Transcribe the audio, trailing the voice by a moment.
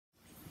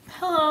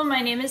Hello,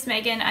 my name is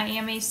Megan. I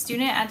am a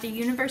student at the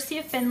University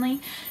of Findlay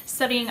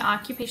studying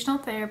occupational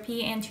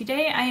therapy, and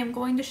today I am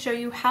going to show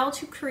you how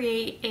to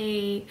create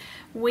a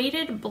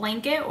weighted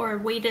blanket or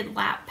weighted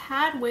lap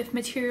pad with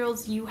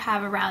materials you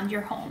have around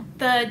your home.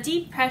 The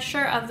deep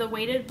pressure of the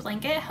weighted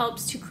blanket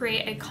helps to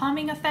create a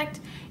calming effect,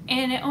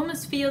 and it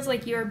almost feels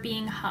like you're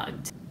being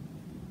hugged.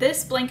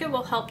 This blanket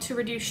will help to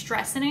reduce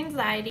stress and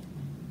anxiety,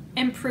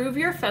 improve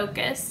your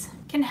focus,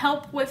 can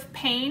help with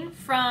pain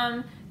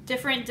from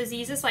different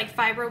diseases like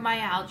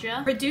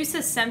fibromyalgia,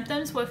 reduces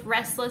symptoms with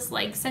restless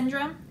leg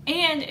syndrome,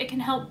 and it can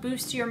help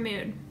boost your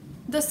mood.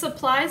 The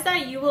supplies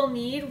that you will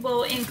need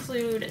will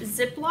include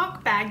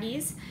Ziploc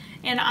baggies,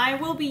 and I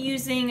will be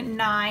using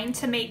 9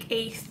 to make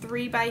a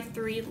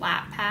 3x3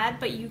 lap pad,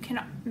 but you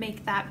can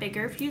make that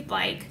bigger if you'd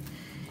like.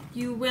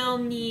 You will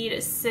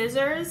need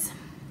scissors,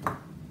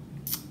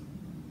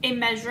 a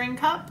measuring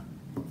cup,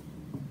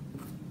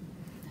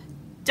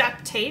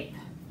 duct tape,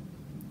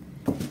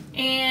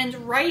 and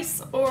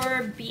rice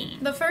or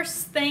bean. The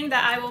first thing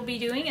that I will be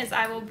doing is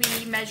I will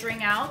be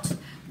measuring out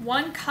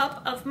 1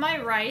 cup of my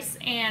rice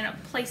and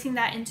placing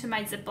that into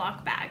my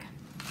Ziploc bag.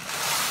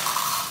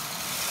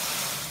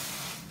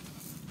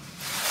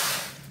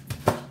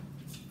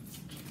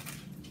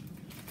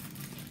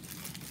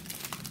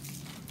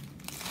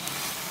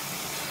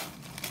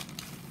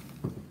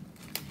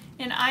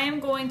 And I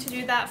am going to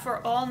do that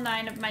for all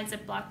 9 of my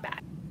Ziploc bags.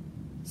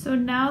 So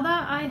now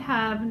that I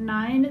have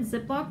 9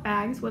 Ziploc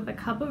bags with a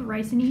cup of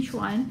rice in each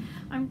one,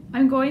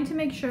 I'm going to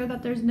make sure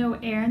that there's no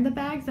air in the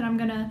bags, and I'm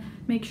gonna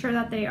make sure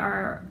that they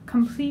are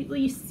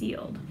completely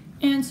sealed.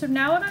 And so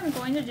now what I'm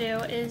going to do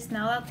is,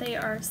 now that they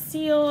are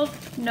sealed,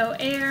 no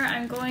air,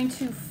 I'm going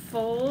to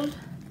fold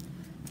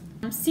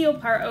the seal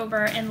part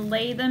over and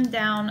lay them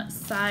down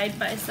side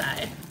by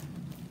side.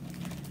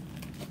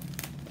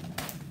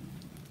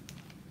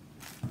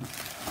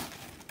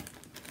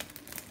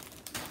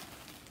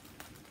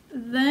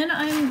 Then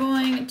I'm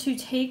going to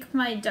take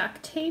my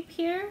duct tape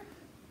here.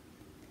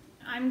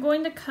 I'm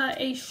going to cut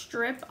a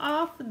strip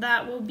off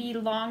that will be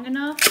long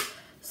enough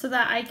so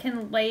that I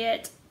can lay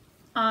it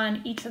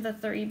on each of the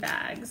 3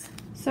 bags.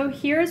 So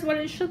here's what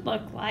it should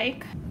look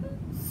like.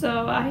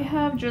 So I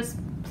have just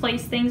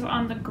placed things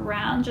on the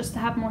ground just to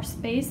have more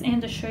space and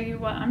to show you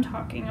what I'm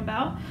talking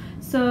about.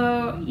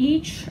 So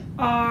each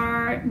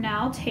are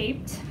now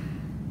taped.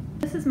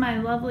 This is my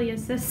lovely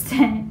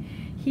assistant.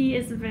 He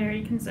is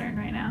very concerned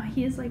right now.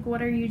 He is like,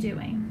 what are you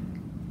doing?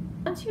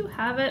 Once you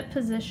have it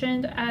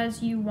positioned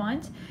as you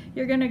want,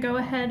 you're gonna go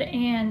ahead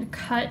and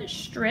cut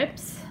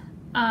strips,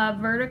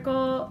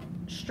 vertical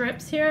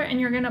strips here,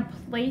 and you're gonna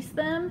place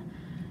them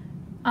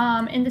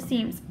in the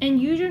seams. And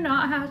you do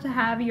not have to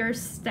have yours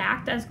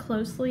stacked as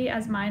closely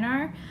as mine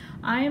are.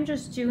 I am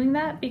just doing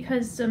that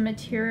because the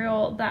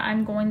material that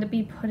I'm going to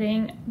be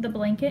putting the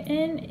blanket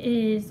in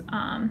is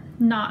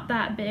not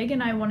that big,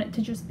 and I want it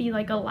to just be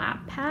like a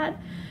lap pad.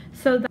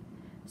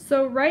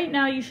 So right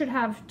now you should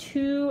have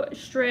 2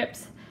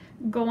 strips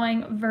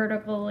going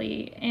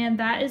vertically, and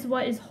that is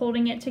what is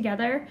holding it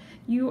together.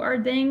 You are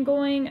then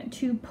going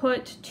to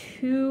put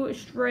 2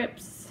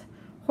 strips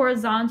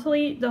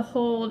horizontally to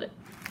hold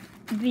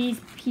these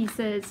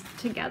pieces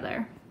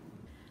together.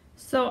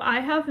 So I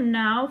have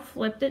now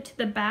flipped it to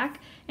the back,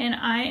 and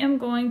I am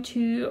going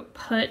to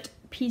put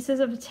pieces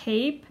of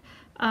tape.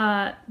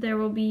 There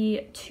will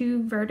be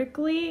 2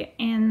 vertically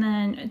and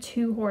then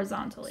 2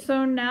 horizontally.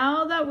 So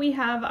now that we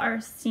have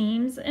our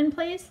seams in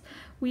place,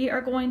 we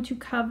are going to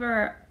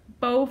cover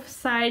both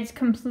sides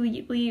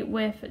completely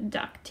with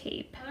duct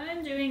tape. What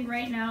I'm doing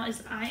right now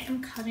is I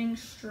am cutting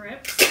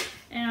strips,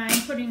 and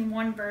I'm putting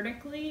 1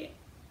 vertically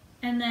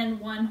and then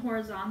 1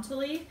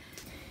 horizontally.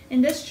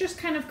 And this just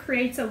kind of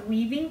creates a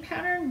weaving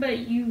pattern, but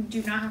you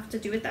do not have to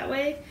do it that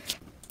way.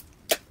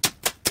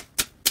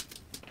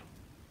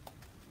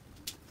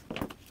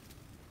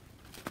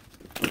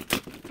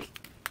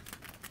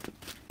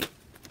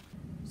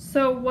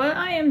 So what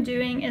I am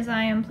doing is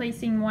I am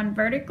placing 1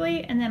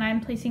 vertically and then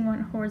I'm placing 1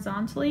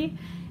 horizontally,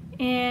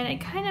 and it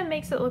kind of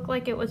makes it look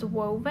like it was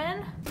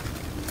woven.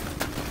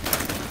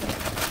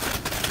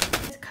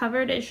 It's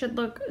covered, it should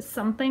look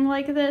something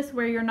like this,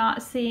 where you're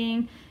not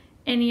seeing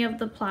any of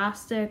the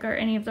plastic or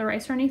any of the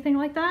rice or anything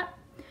like that.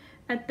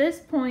 At this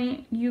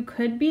point, you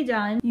could be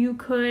done. You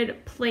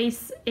could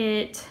place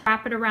it,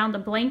 wrap it around the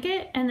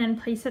blanket, and then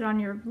place it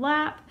on your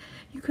lap.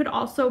 You could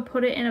also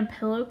put it in a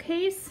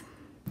pillowcase.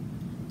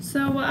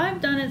 So what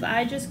I've done is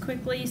I just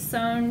quickly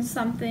sewn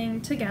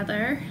something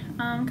together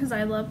because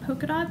I love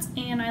polka dots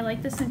and I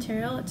like this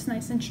material. It's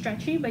nice and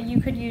stretchy, but you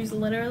could use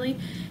literally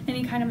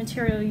any kind of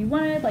material you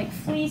wanted, like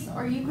fleece,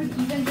 or you could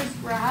even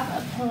just grab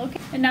a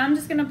pillowcase. And now I'm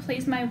just gonna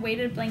place my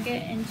weighted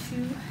blanket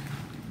into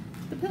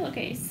the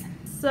pillowcase.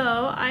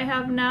 So I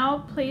have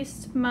now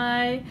placed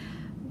my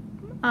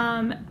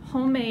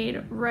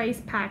homemade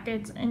rice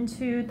packets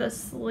into the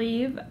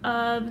sleeve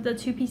of the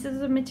 2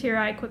 pieces of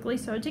material I quickly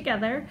sewed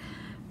together.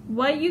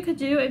 What you could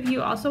do, if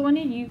you also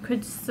wanted, you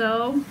could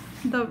sew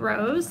the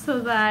rows so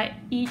that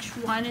each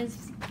one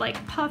is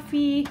like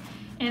puffy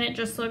and it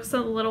just looks a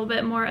little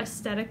bit more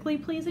aesthetically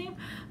pleasing,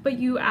 but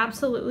you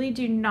absolutely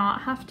do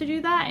not have to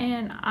do that,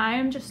 and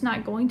I'm just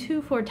not going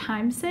to for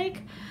time's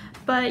sake.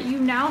 But you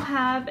now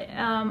have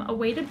a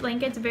weighted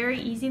blanket. It's very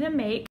easy to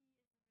make.